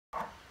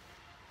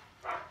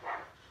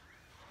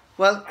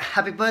Well,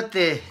 happy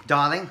birthday,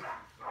 darling.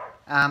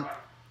 Um,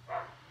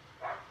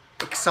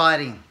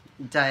 Exciting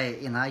day,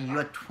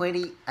 you're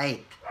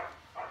 28.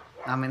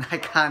 I mean, I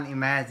can't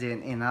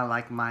imagine,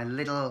 like my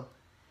little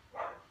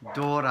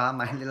daughter,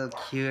 my little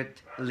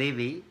cute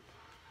Livy,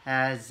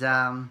 has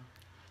uh,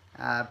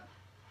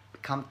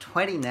 become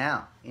 20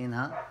 now.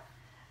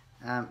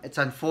 It's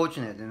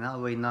unfortunate,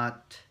 we're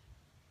not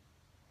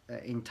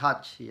in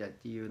touch yet.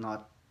 You're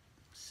not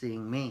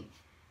seeing me.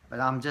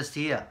 But I'm just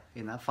here,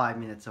 5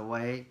 minutes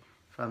away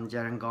from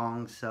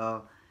Gerangong.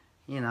 So,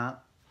 you know,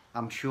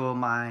 I'm sure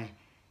my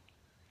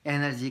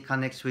energy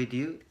connects with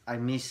you. I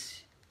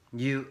miss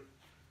you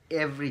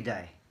every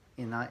day.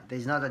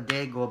 There's not a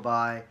day go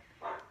by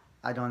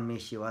I don't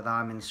miss you, whether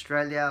I'm in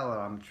Australia or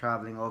I'm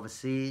traveling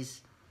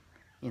overseas.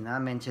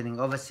 Mentioning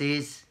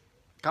overseas,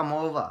 come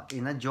over,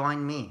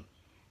 join me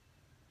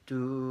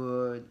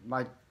to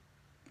my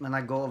when I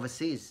go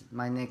overseas.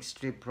 My next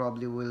trip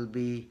probably will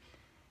be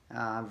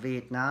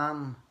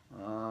Vietnam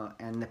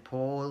and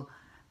Nepal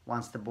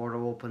once the border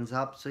opens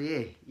up. So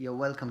yeah, you're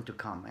welcome to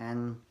come.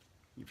 And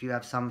if you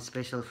have some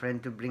special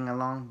friend to bring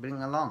along,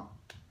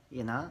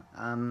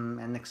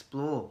 and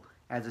explore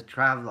as a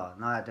traveler,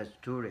 not as a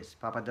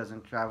tourist. Papa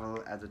doesn't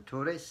travel as a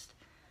tourist.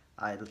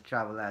 I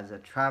travel as a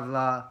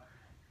traveler,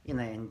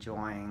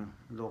 enjoying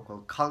local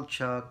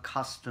culture,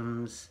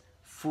 customs,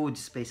 food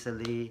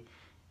especially,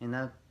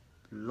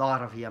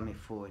 lot of yummy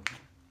food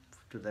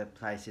to the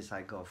places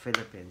I go.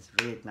 Philippines,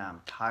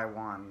 Vietnam,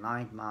 Taiwan,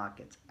 night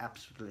markets,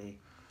 absolutely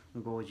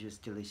gorgeous,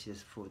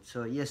 delicious food.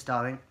 So yes,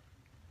 darling,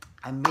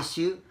 I miss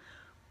you.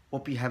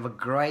 Hope you have a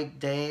great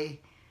day.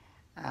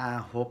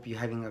 Hope you're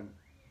having a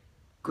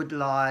good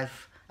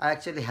life. I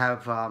actually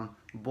have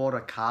bought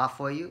a car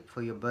for you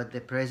for your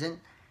birthday present,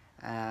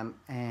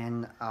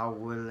 and I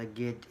will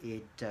get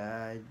it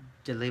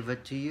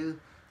delivered to you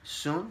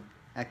soon.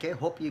 Okay,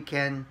 hope you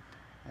can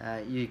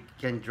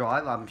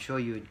drive. I'm sure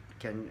you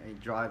can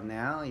drive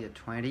now. You're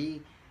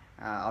 20.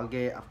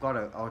 I've got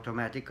an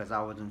automatic because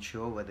I wasn't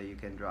sure whether you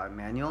can drive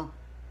manual.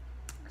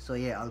 So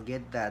yeah, I'll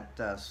get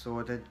that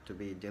sorted to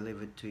be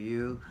delivered to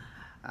you.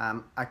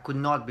 I could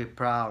not be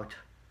proud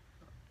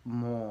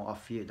more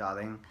of you,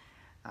 darling.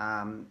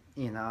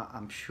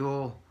 I'm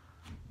sure,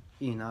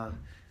 you know,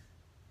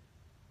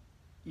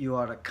 you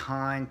are a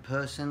kind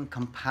person,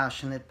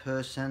 compassionate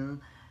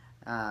person.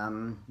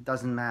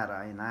 Doesn't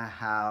matter,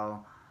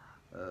 how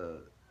uh,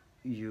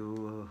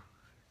 you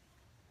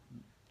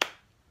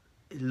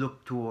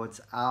look towards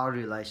our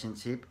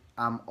relationship.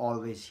 I'm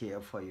always here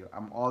for you.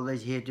 I'm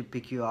always here to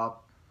pick you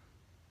up,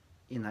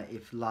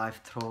 if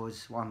life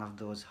throws one of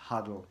those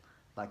hurdle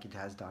like it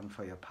has done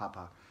for your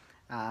papa.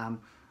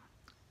 Um,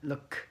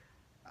 Look,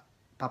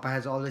 Papa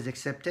has always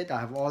accepted.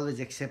 I have always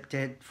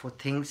accepted for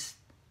things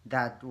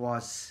that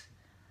was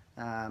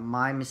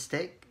my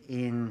mistake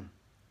in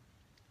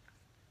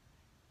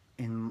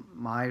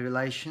my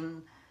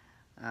relation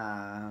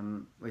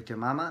with your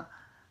mama.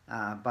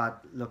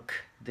 But look,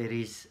 there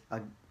is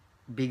a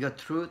bigger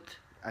truth,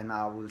 and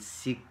I will,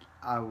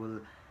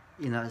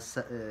 you know,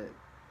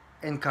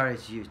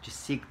 encourage you to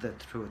seek the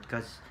truth,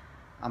 because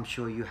I'm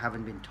sure you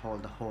haven't been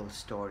told the whole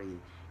story.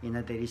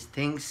 There is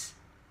things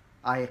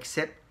I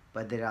accept,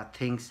 but there are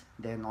things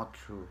they're not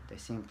true. They're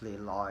simply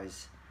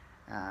lies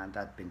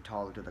that been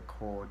told to the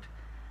court,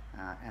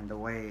 and the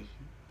way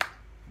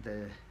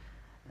the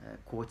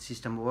court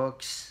system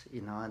works.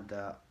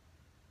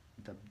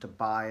 The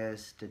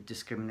bias, the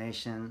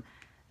discrimination,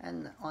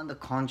 and on the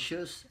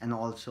conscious and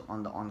also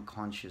on the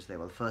unconscious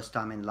level. First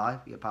time in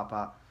life, your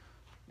papa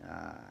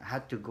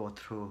had to go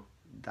through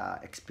the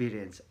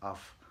experience of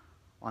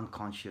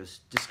unconscious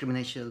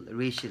discrimination,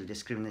 racial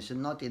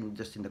discrimination, not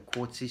just in the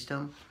court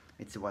system.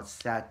 It was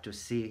sad to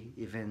see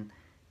even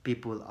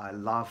people I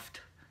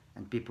loved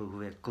and people who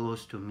were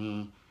close to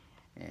me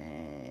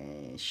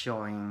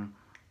showing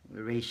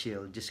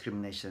racial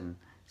discrimination,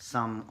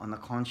 some on the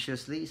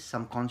consciously,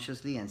 some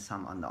consciously, and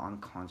some on the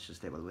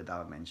unconscious level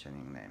without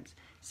mentioning names.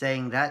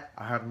 Saying that,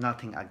 I have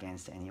nothing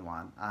against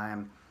anyone. I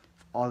am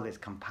always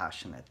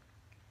compassionate,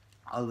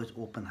 always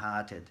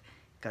open-hearted,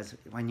 because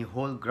when you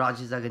hold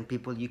grudges against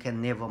people, you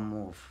can never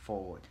move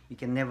forward. You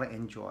can never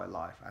enjoy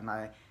life. And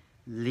I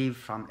live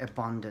from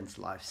abundance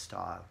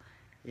lifestyle.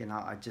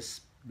 I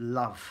just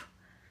love,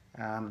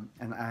 and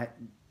I,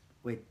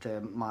 with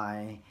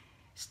my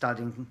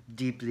studying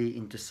deeply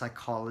into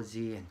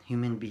psychology and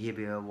human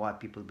behavior, why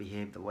people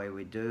behave the way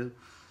we do,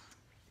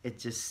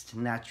 it's just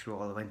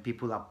natural when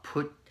people are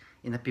put,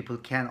 people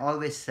can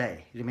always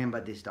say, remember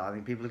this,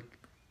 darling, people,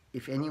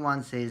 if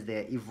anyone says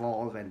they're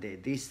evolved and they're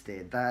this,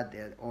 they're that,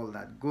 they're all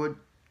that good,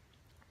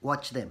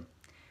 watch them,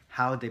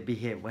 how they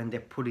behave when they're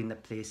put in a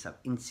place of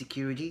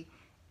insecurity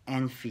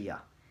and fear.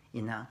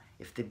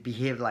 If they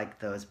behave like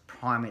those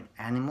primate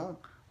animal,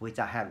 which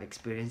I have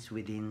experienced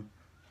within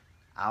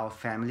our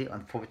family,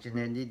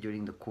 unfortunately,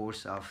 during the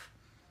course of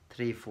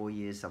 3-4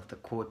 years of the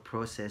court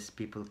process,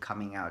 people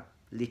coming out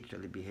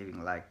literally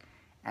behaving like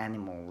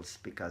animals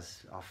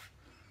because of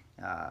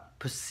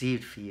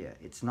perceived fear.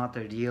 It's not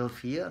a real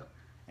fear,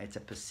 it's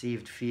a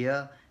perceived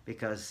fear,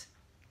 because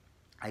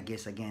I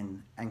guess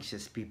again,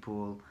 anxious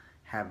people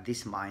have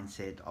this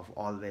mindset of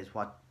always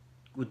what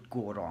would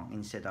go wrong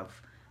instead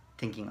of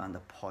thinking on the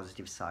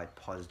positive side,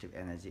 positive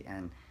energy.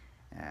 And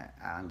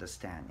I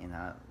understand,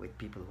 with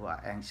people who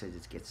are anxious,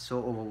 it gets so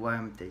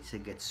overwhelmed, they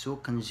get so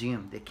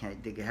consumed,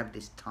 they have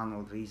this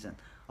tunnel vision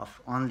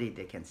of only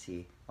they can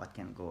see what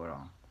can go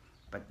wrong.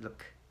 But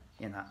look,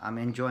 I'm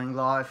enjoying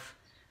life.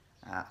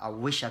 I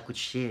wish I could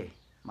share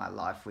my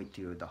life with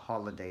you, the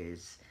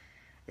holidays,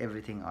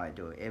 everything I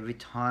do. Every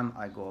time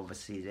I go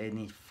overseas,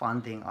 any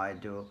fun thing I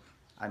do,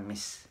 I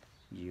miss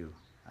you.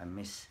 I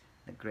miss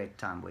the great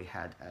time we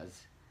had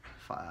as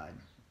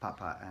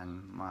Papa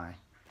and my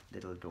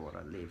little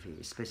daughter Livy,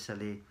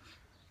 especially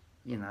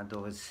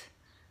those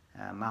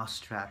mouse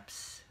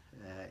traps.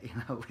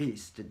 We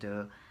used to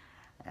do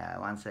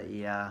once a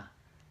year.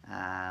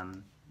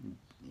 Um,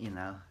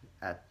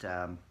 at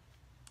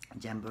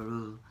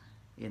Jamboree,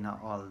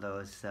 all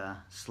those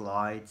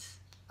slides.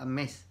 I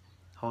miss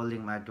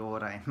holding my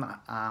daughter in my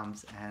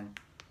arms and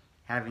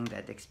having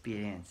that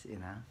experience.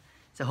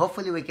 So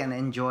hopefully we can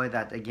enjoy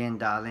that again,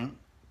 darling.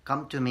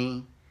 Come to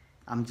me.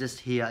 I'm just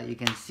here. You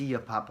can see your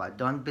Papa.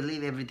 Don't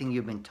believe everything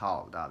you've been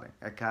told, darling,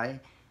 okay?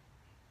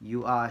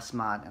 You are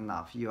smart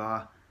enough.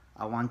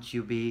 I want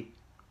you to be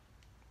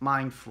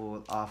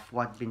mindful of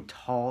what's been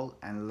told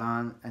and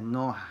learn and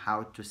know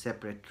how to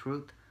separate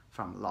truth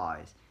from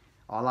lies.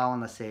 All I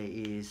want to say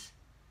is,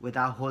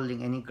 without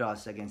holding any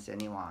grudge against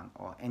anyone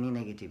or any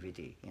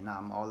negativity,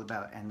 I'm all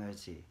about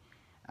energy.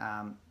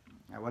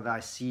 Whether I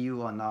see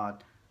you or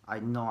not, I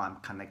know I'm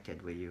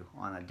connected with you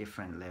on a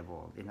different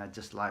level.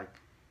 Just like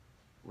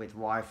with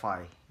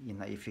Wi-Fi,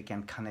 if you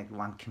can connect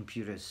one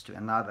computers to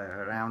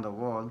another around the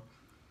world,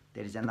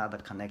 there is another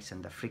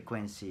connection, the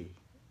frequency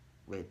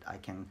with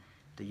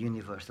the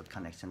universal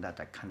connection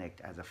that I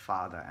connect as a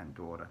father and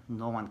daughter.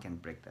 No one can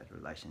break that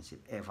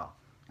relationship ever.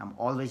 I'm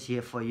always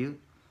here for you.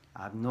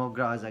 I have no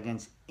grudge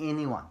against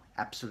anyone,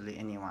 absolutely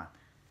anyone.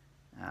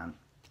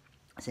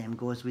 Same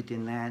goes with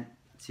Nan.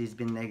 She's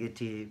been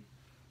negative.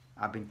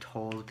 I've been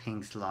told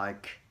things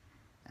like,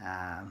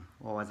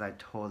 what was I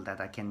told? That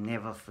I can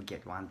never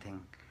forget one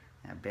thing.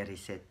 Betty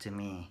said to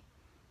me,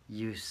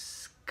 you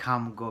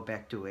go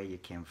back to where you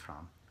came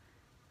from.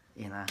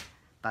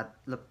 But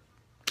look,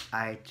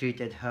 I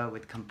treated her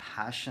with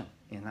compassion,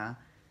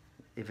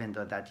 even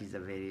though that is a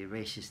very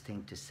racist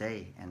thing to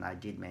say. And I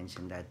did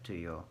mention that to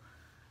your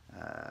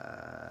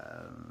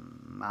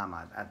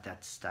mama at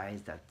that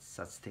stage, that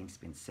such things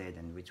been said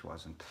and which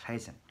wasn't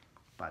pleasant.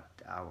 But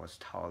I was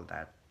told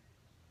that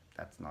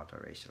that's not a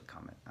racial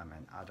comment. I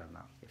mean, I don't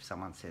know. If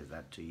someone says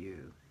that to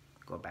you,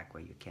 go back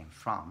where you came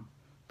from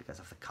because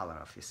of the color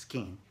of your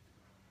skin,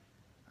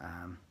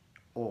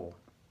 or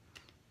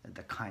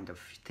the kind of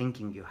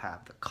thinking you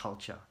have, the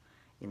culture.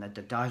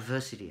 The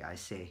diversity, I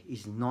say,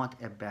 is not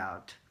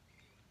about,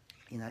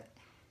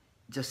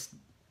 just,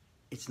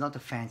 it's not a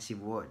fancy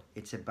word.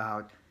 It's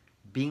about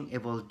being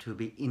able to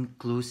be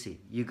inclusive.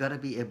 You got to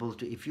be able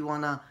to, if you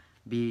want to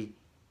be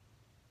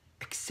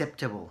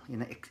acceptable,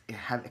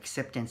 have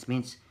acceptance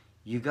means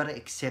you got to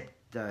accept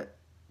the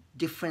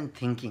different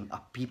thinking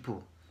of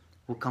people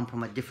who come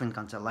from a different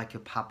culture, like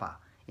your Papa.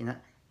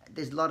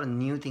 There's a lot of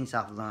new things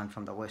I've learned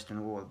from the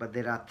Western world, but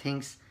there are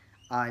things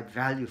I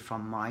value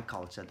from my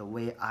culture, the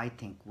way I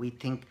think. We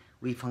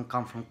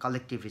come from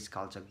collectivist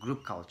culture,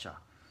 group culture,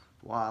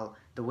 while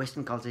the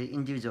Western culture,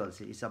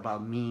 individuals, is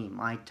about me,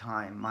 my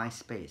time, my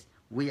space.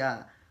 We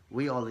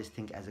always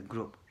think as a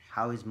group.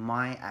 How is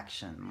my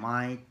action,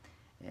 my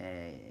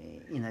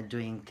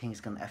doing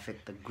things can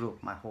affect the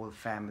group, my whole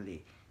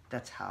family?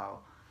 That's how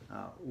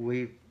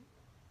we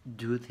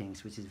do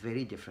things, which is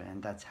very different,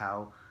 and that's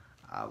how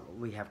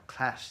we have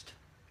clashed.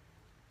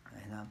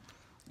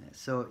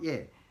 So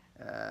yeah.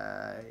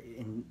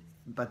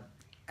 But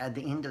at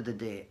the end of the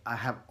day, I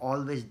have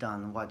always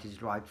done what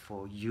is right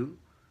for you,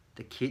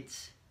 the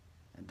kids,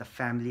 the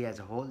family as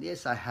a whole.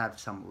 Yes, I have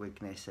some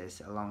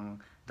weaknesses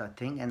along that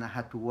thing, and I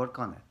had to work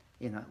on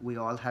it. We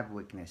all have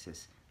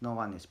weaknesses. No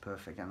one is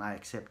perfect, and I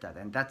accept that.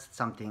 And that's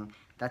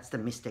the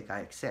mistake I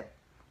accept.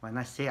 When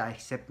I say I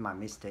accept my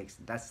mistakes,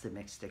 that's the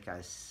mistake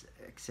I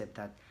accept,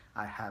 that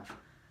I have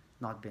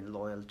not been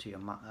loyal to your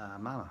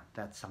mama.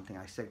 That's something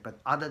I accept. But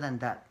other than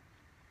that,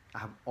 I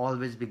have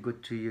always been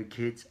good to you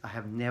kids. I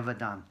have never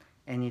done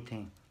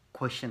anything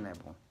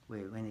questionable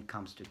when it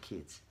comes to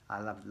kids. I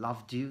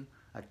loved you,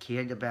 I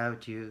cared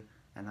about you,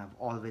 and I've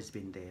always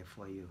been there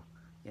for you.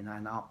 And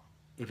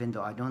even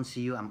though I don't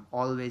see you, I'm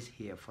always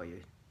here for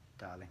you,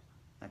 darling.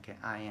 Okay,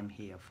 I am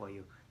here for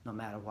you no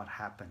matter what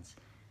happens.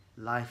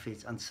 Life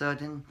is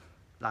uncertain.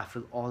 Life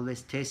will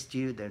always test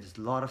you. There's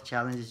a lot of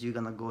challenges you're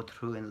gonna go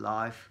through in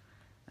life.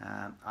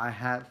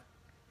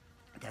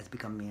 It has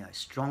become me a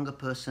stronger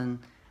person.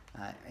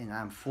 And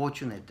I'm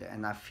fortunate,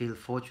 and I feel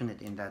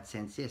fortunate in that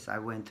sense. Yes, I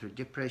went through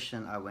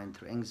depression, I went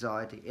through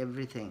anxiety,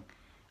 everything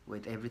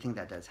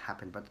that has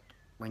happened. But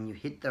when you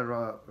hit the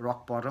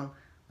rock bottom,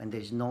 when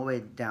there's no way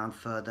down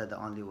further, the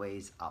only way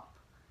is up.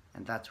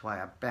 And that's why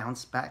I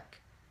bounced back,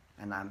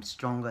 and I'm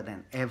stronger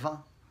than ever.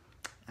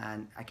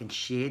 And I can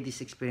share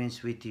this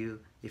experience with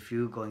you. if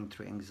you're going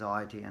through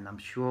anxiety, and I'm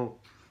sure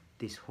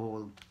this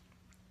whole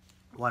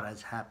what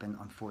has happened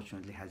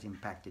unfortunately has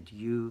impacted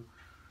you.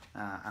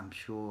 I'm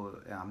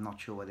not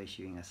sure whether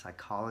you're a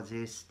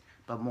psychologist,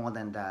 but more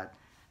than that,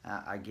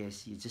 I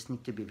guess you just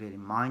need to be very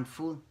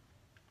mindful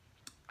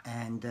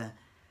and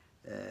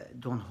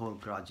don't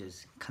hold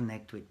grudges.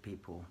 Connect with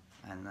people,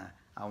 and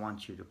I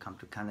want you to come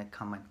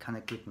and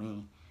connect with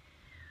me,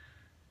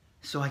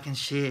 so I can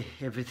share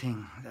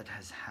everything that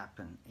has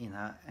happened.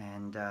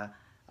 And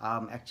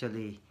I'm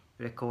actually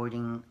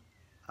recording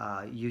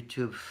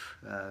YouTube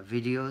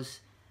videos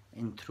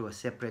in through a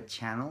separate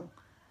channel,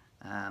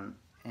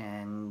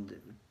 and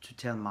to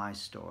tell my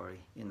story.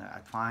 I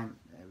find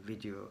a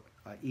video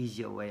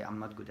easier way. I'm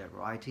not good at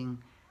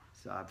writing,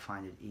 so I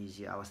find it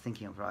easier. I was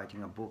thinking of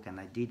writing a book, and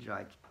I did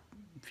write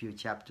a few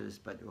chapters,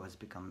 but it was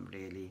become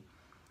really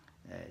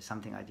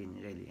something I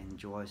didn't really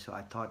enjoy. So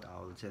I thought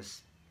I'll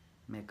just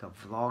make a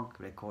vlog,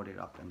 record it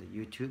up on the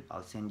YouTube.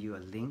 I'll send you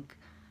a link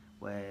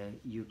where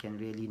you can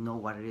really know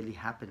what really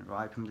happened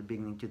right from the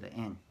beginning to the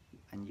end,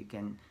 and you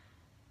can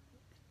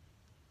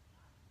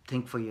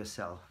think for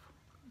yourself,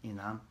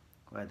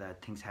 whether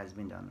things has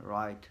been done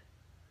right,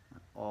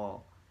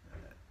 or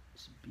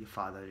your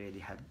father really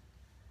had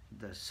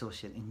the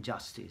social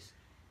injustice.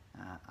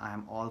 I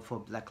am all for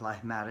Black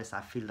Lives Matters.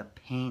 I feel the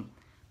pain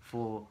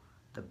for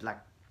the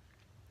black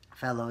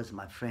fellows,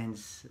 my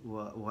friends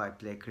who I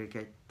play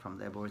cricket from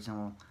the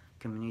Aboriginal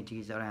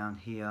communities around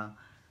here,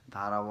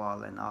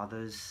 Dharawal and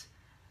others.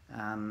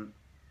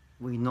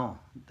 We know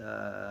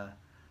the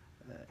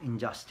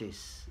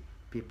injustice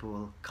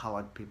people,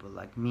 colored people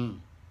like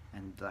me,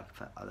 and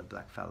other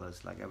black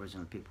fellows like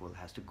Aboriginal people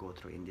has to go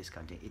through in this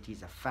country. It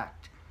is a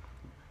fact,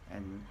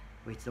 and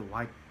which the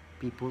white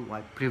people,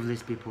 white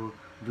privileged people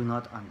do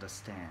not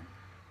understand.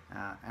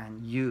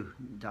 And you,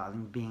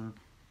 darling, being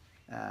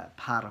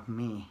part of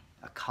me,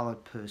 a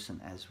colored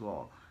person as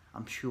well,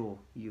 I'm sure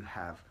you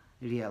have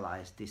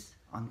realized this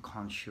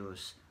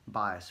unconscious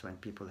bias when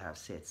people have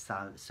said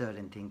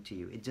certain thing to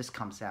you. It just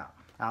comes out.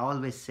 I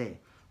always say,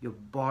 your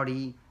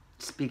body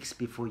speaks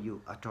before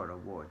you utter a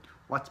word.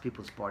 What's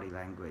people's body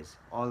language?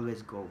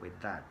 Always go with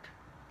that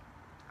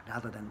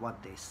rather than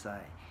what they say.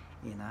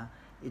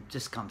 It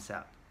just comes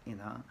out.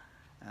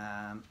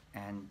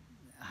 And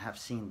I have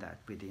seen that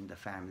within the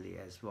family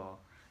as well.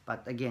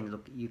 But again,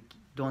 look, you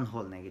don't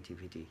hold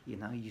negativity.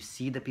 You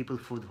see the people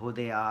for who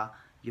they are,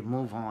 you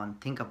move on,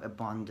 think of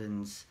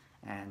abundance,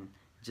 and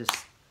just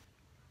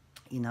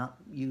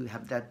you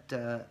have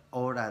that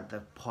aura, the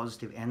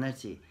positive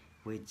energy,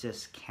 which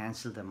just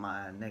cancel the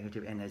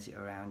negative energy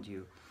around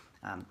you.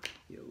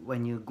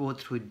 When you go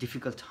through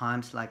difficult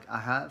times like I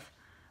have,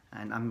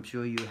 and I'm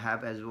sure you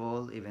have as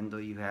well, even though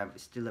you have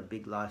still a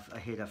big life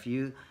ahead of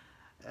you,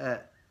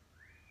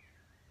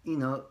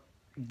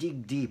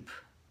 dig deep,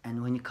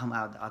 and when you come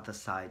out the other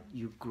side,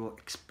 you grow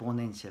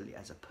exponentially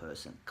as a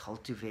person.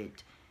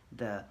 Cultivate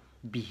the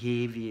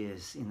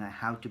behaviors,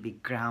 how to be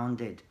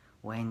grounded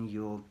when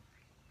you're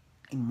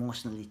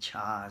emotionally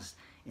charged.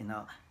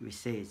 We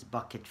say it's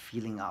bucket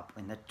filling up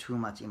when there are too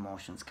much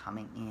emotions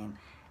coming in.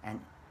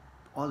 And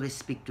always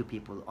speak to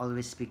people,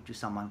 always speak to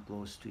someone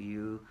close to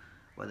you,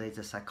 whether it's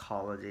a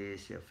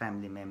psychologist, your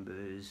family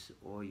members,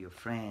 or your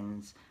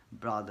friends,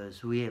 brothers,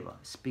 whoever.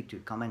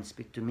 Come and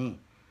speak to me,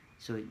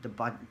 so the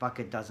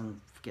bucket doesn't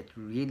get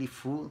really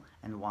full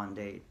and one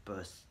day it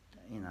bursts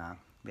in a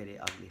very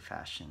ugly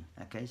fashion.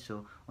 Okay,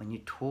 so when you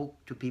talk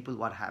to people,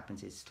 what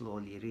happens is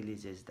slowly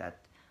releases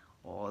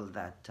all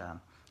that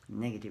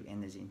negative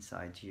energy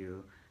inside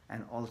you.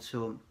 And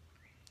also,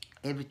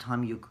 every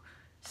time you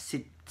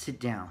sit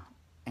down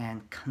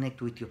and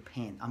connect with your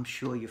pain, I'm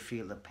sure you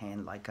feel the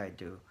pain like I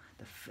do.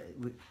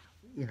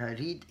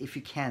 Read, if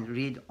you can,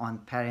 read on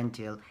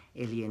parental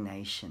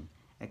alienation.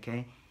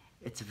 Okay,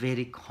 it's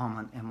very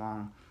common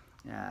among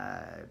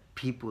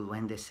people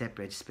when they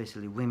separate,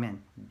 especially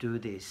women do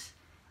this.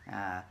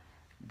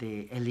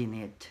 They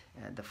alienate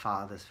the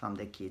fathers from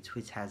the kids,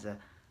 which has a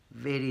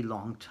very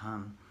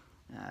long-term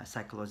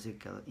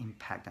psychological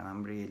impact, and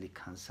I'm really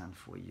concerned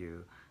for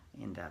you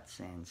in that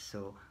sense.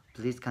 So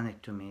please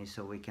connect to me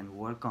so we can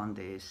work on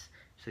this.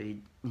 So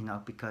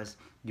because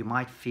you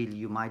might feel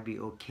you might be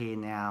okay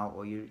now,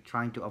 or you're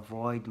trying to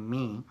avoid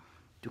me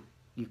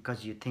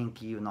because you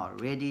think you're not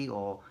ready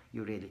or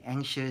you're really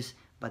anxious,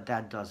 but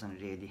that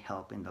doesn't really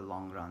help in the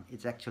long run.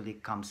 It actually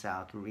comes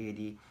out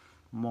really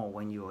more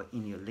when you're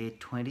in your late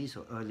 20s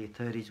or early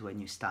 30s, when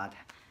you start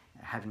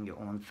having your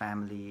own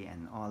family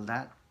and all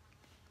that.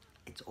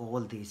 It's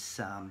all this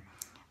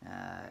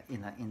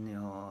in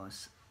your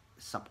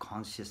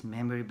subconscious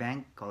memory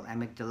bank called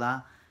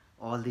amygdala.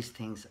 All these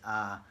things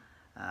are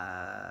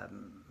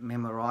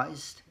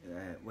memorized,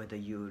 whether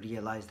you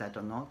realize that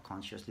or not,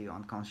 consciously or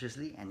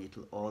unconsciously, and it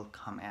will all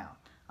come out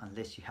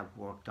unless you have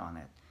worked on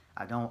it.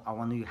 I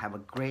want you to have a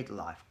great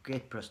life,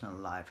 great personal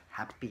life,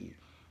 happy,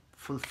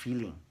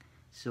 fulfilling.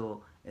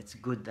 So it's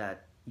good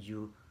that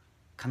you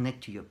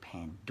connect to your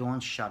pain.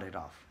 Don't shut it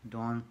off.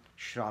 Don't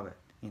shrub it,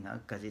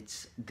 because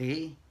it's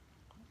there.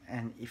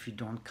 And if you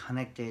don't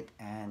connect it,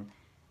 and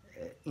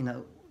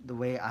the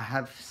way I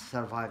have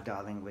survived,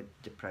 darling, with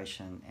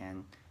depression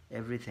and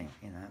everything,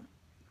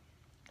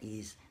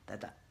 is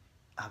that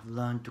I've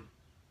learned to,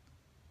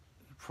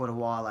 for a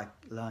while, I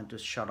learned to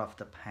shut off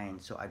the pain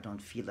so I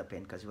don't feel the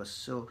pain because it was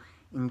so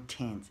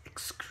intense,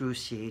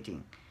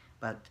 excruciating.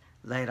 But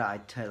later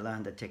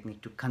learned the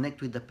technique to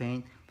connect with the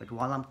pain. But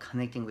while I'm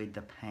connecting with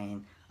the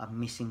pain, I'm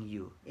missing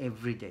you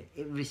every day,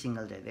 every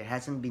single day. There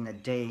hasn't been a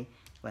day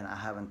when I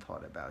haven't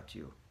thought about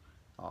you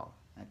all,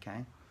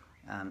 okay?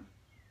 Um,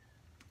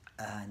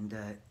 and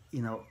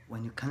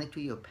when you connect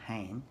with your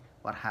pain,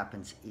 what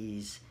happens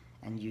is,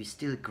 and you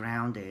still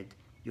grounded,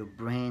 your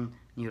brain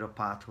neural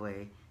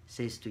pathway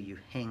says to you,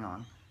 hang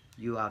on,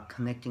 you are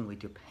connecting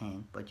with your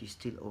pain, but you're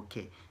still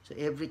okay. So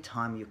every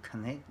time you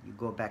connect, you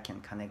go back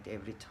and connect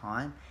every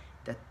time,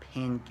 that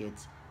pain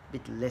gets a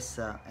bit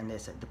lesser and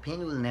lesser. The pain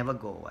will never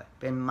go away.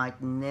 Pain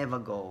might never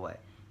go away,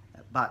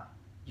 but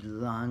you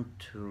learn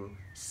to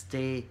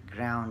stay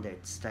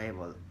grounded,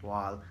 stable,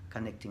 while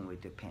connecting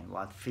with your pain,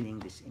 while feeling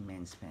this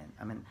immense pain.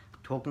 I mean,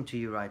 talking to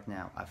you right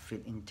now, I feel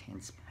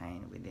intense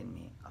pain within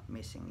me of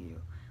missing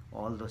you.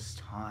 All those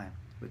time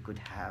we could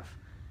have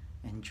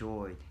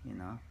enjoyed,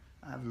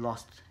 I've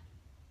lost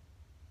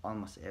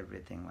almost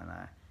everything when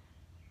I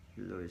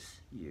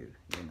lose you,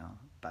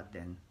 but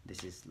then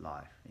this is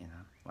life,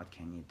 what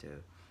can you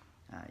do?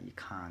 You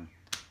can't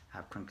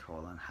have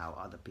control on how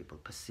other people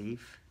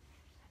perceive.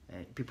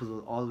 People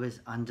will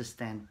always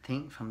understand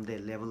things from their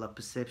level of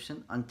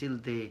perception. Until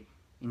they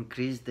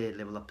increase their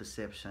level of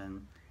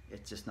perception,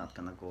 it's just not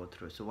going to go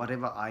through. So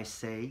whatever I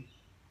say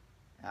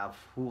of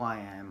who I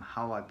am,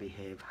 how I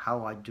behave,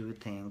 how I do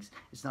things,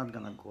 it's not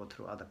going to go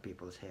through other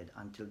people's head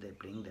until they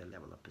bring their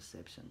level of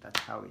perception. That's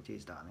how it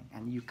is, darling.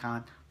 And you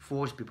can't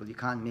force people. You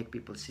can't make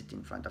people sit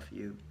in front of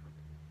you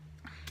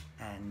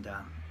and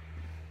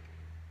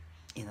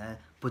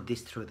put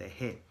this through their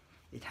head.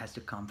 It has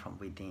to come from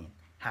within.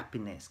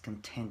 Happiness,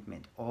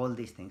 contentment, all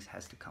these things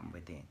has to come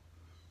within.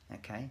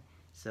 Okay,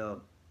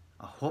 so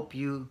I hope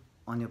you,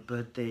 on your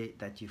birthday,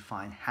 that you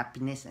find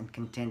happiness and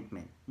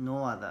contentment,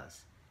 no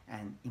others,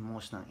 and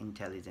emotional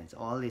intelligence.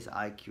 All this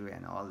IQ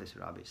and all this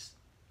rubbish,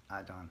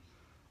 I don't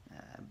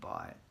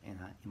buy it.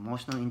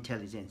 Emotional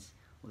intelligence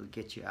will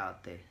get you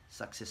out there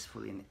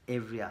successful in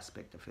every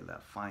aspect of your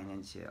life,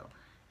 financial,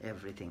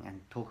 everything.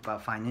 And talk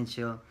about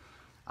financial,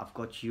 I've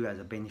got you as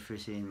a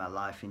beneficiary in my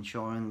life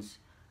insurance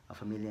of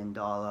 $1 million.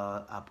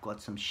 I've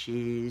got some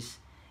shares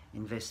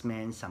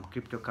investment, some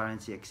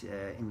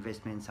cryptocurrency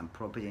investment, some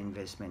property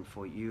investment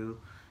for you.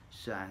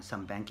 So,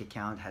 some bank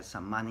account has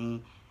some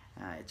money.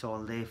 It's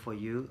all there for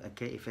you.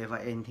 Okay, if ever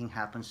anything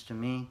happens to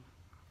me,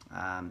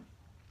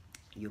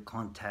 you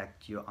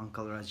contact your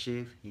uncle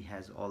Rajiv. He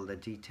has all the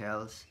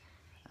details,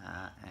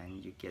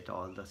 and you get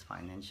all those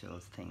financial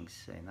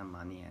things,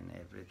 money and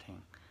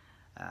everything.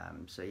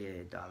 So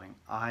yeah, darling,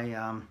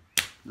 I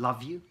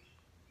love you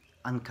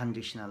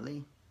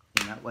unconditionally.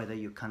 Whether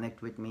you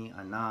connect with me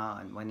or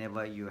not, and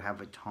whenever you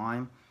have a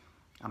time,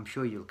 I'm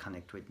sure you'll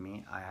connect with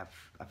me. I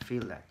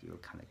feel that you'll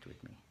connect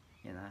with me,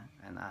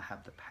 and I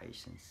have the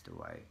patience to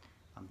wait.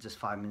 I'm just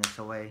 5 minutes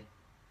away,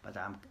 but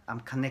I'm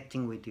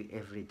connecting with you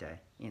every day,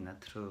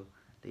 through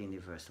the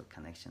universal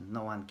connection.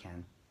 No one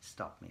can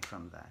stop me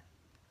from that.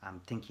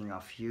 I'm thinking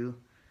of you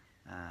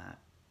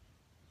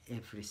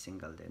every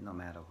single day, no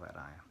matter where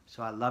I am.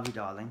 So I love you,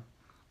 darling,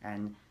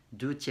 and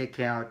do check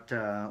out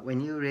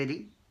when you're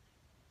ready.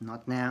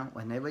 Not now,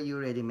 whenever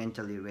you're ready,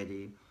 mentally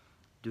ready,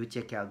 do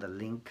check out the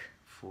link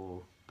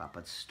for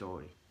Papa's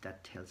story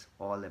that tells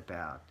all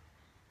about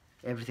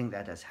everything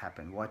that has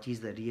happened. What is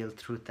the real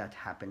truth that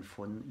happened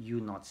for you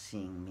not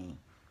seeing me?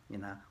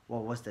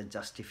 What was the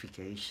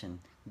justification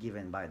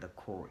given by the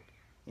court?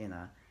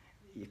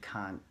 You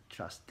can't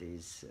trust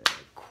these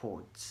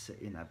courts,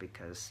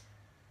 because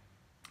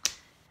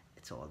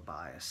it's all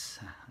bias.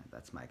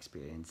 That's my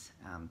experience.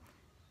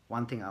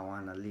 One thing I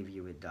want to leave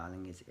you with,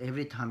 darling, is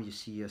every time you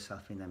see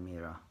yourself in the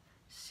mirror,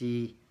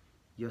 see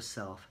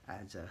yourself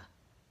as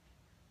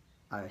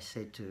I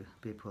say to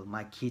people,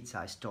 my kids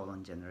are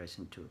stolen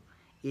generation too.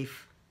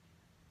 If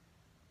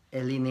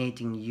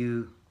alienating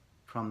you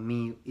from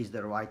me is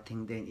the right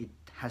thing, then it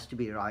has to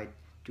be right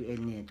to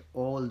alienate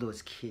all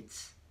those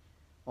kids,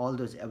 all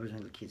those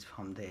Aboriginal kids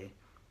from their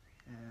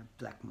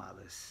black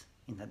mothers.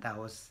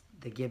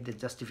 They gave the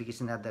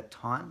justification at that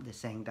time. They're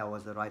saying that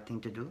was the right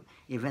thing to do.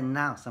 Even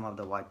now, some of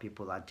the white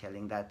people are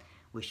telling that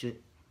we should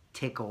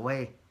take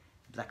away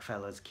black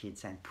fellows'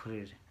 kids and put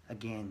it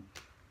again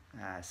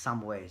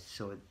some way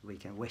so we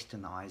can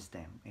westernize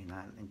them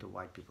into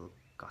white people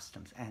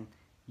customs. And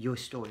your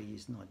story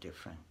is no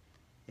different.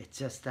 It's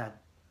just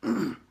that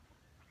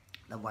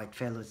the white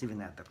fellows,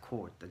 even at the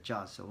court, the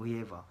judge or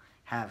whoever,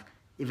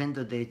 even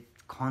though they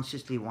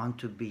consciously want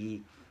to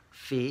be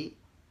fair,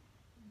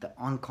 the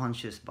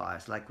unconscious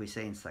bias, like we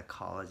say in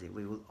psychology,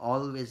 we will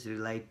always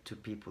relate to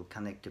people,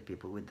 connect to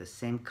people with the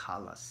same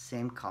color,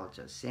 same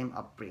culture, same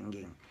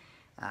upbringing,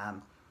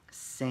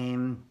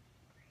 same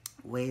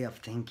way of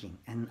thinking.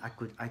 And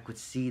I could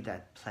see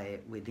that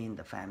play within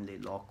the family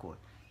law court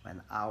when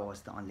I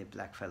was the only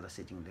black fellow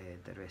sitting there.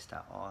 The rest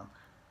are all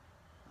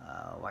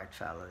white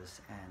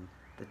fellas, and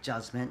the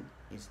judgment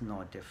is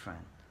no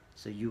different.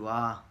 So you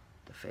are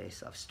the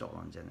face of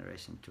stolen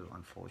generation too,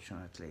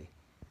 unfortunately.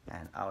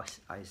 And I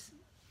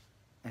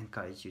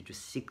encourage you to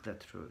seek the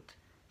truth.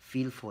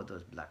 Feel for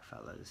those black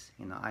fellas.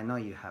 You know, I know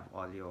you have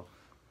all your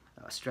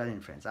Australian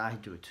friends. I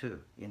do too.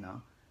 You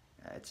know,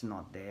 it's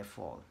not their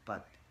fault,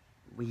 but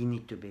we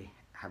need to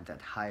have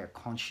that higher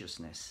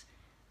consciousness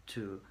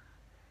to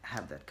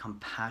have that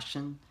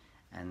compassion.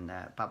 And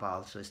Papa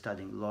also is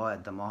studying law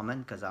at the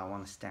moment because I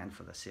want to stand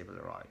for the civil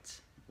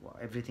rights. Well,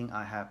 everything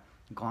I have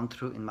gone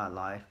through in my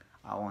life,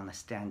 I want to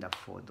stand up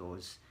for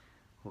those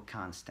who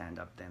can't stand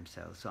up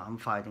themselves. So I'm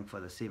fighting for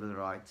the civil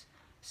rights.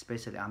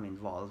 Especially I'm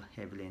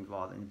heavily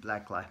involved in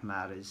Black Lives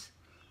Matters,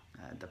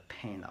 the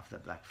pain of the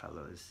black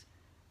fellows,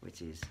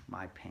 which is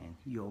my pain,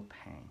 your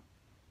pain,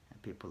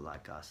 and people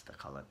like us, the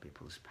colored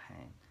people's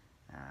pain.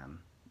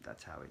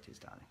 That's how it is,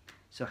 darling.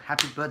 So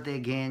happy birthday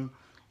again.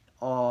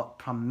 Or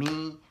from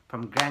me,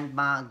 from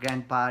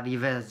Grandpa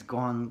Riva has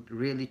gone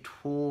really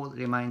tall,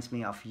 reminds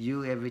me of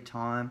you every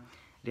time.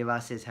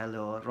 Riva says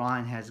hello.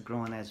 Ryan has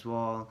grown as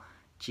well.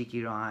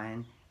 Cheeky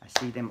Ryan, I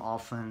see them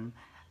often.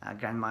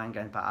 Grandma and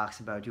Grandpa ask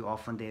about you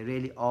often. They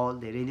really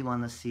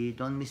want to see.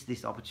 Don't miss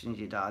this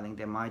opportunity, darling.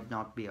 They might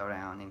not be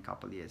around in a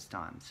couple of years'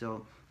 time.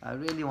 So I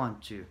really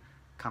want to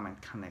come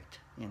and connect,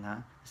 you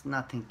know. It's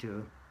nothing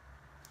to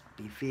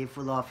be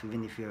fearful of,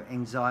 even if you're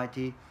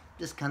anxiety.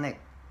 Just connect.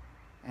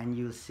 And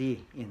you'll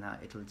see, you know,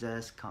 it'll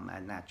just come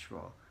as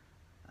natural.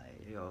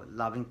 Your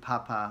loving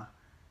Papa,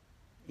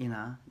 you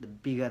know, the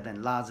bigger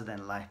than, larger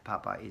than life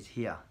Papa is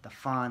here. The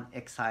fun,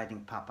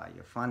 exciting Papa,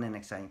 your fun and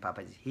exciting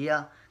Papa is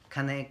here.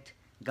 Connect,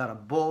 got a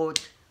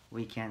boat,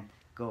 we can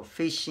go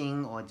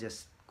fishing or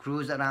just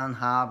cruise around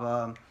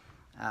harbor.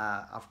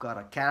 I've got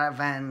a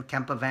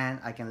camper van,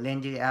 I can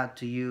lend it out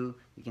to you.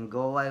 You can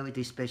go away with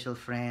this special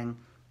friend.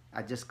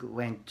 I just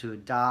went to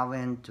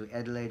Darwin, to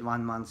Adelaide,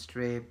 1 month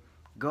trip.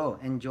 Go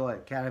enjoy,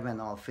 caravan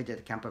all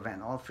fitted, camper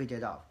van all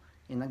fitted up.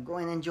 You know, go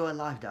and enjoy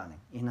life, darling.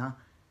 You know,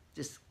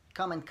 just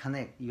come and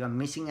connect. You are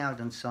missing out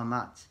on so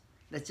much.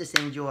 Let's just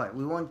enjoy.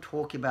 We won't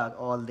talk about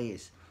all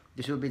this.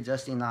 This will be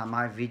just in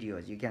my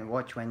videos. You can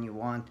watch when you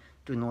want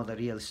to know the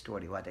real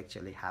story, what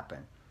actually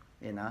happened.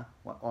 You know,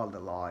 all the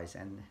lies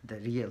and the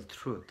real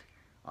truth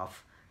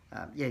of,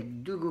 yeah,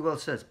 do Google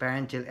search,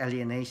 parental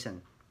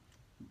alienation.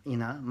 You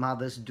know,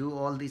 mothers do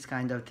all these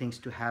kind of things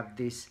to have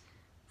this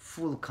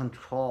full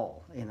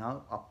control, you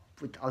know,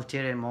 with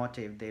ulterior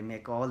motive. They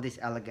make all these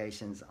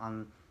allegations,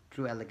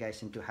 untrue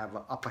allegation, to have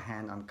an upper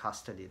hand on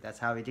custody. That's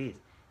how it is.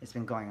 It's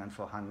been going on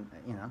for,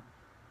 you know,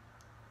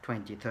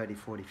 20, 30,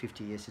 40,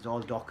 50 years. It's all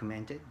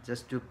documented.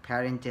 Just do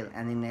parental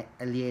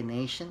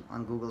alienation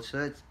on Google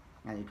search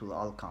and it will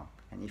all come.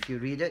 And if you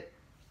read it,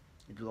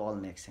 it will all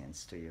make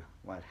sense to you,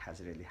 what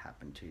has really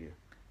happened to you.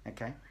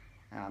 Okay?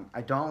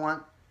 I don't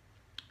want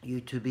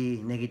you to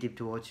be negative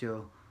towards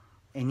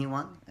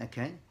anyone,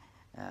 okay?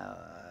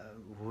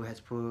 Who has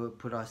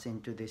put us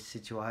into this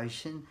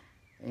situation.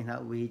 You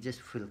know, we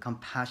just feel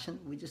compassion.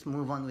 We just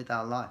move on with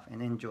our life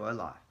and enjoy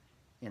life.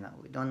 You know,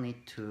 we don't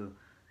need to,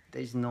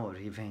 there's no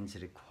revenge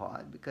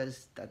required,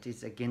 because that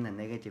is again a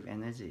negative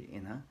energy.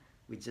 You know,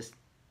 we just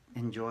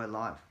enjoy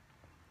life.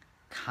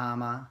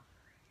 Karma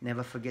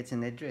never forgets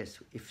an address.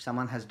 If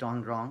someone has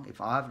done wrong,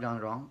 if I've done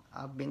wrong,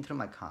 I've been through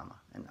my karma.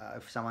 And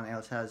if someone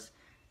else has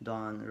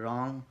done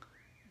wrong,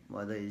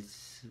 whether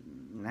it's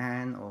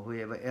Nan or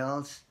whoever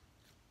else,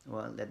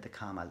 well, let the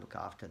karma look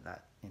after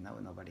that. You know,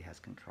 nobody has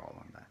control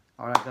on that.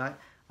 All right, guys.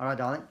 All right,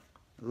 darling.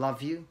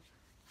 Love you.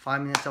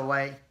 5 minutes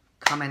away.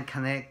 Come and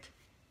connect.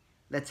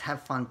 Let's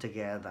have fun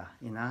together,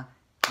 you know.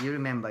 You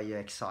remember your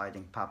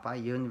exciting Papa.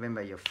 You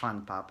remember your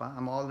fun Papa.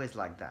 I'm always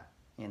like that,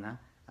 you know.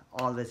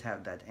 I always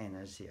have that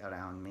energy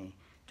around me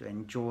to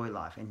enjoy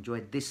life,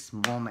 enjoy this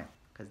moment,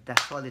 because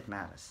that's all it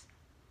matters.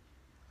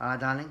 All right,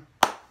 darling.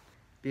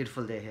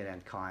 Beautiful day here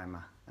at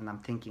Kaima, and I'm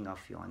thinking of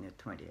you on your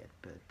 20th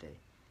birthday.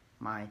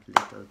 My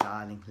little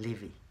darling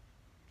Livy.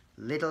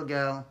 Little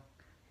girl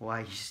who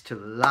I used to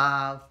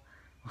love,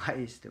 who I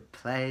used to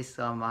play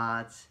so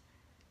much,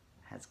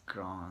 has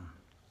grown.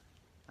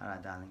 All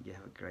right, darling, you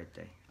have a great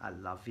day. I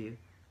love you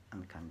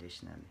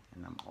unconditionally,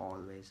 and I'm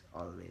always,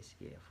 always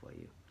here for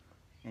you.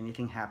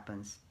 Anything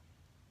happens,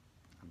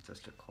 I'm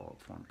just a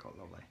phone call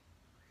away.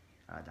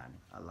 All right,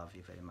 darling, I love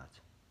you very much.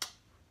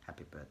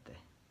 Happy birthday.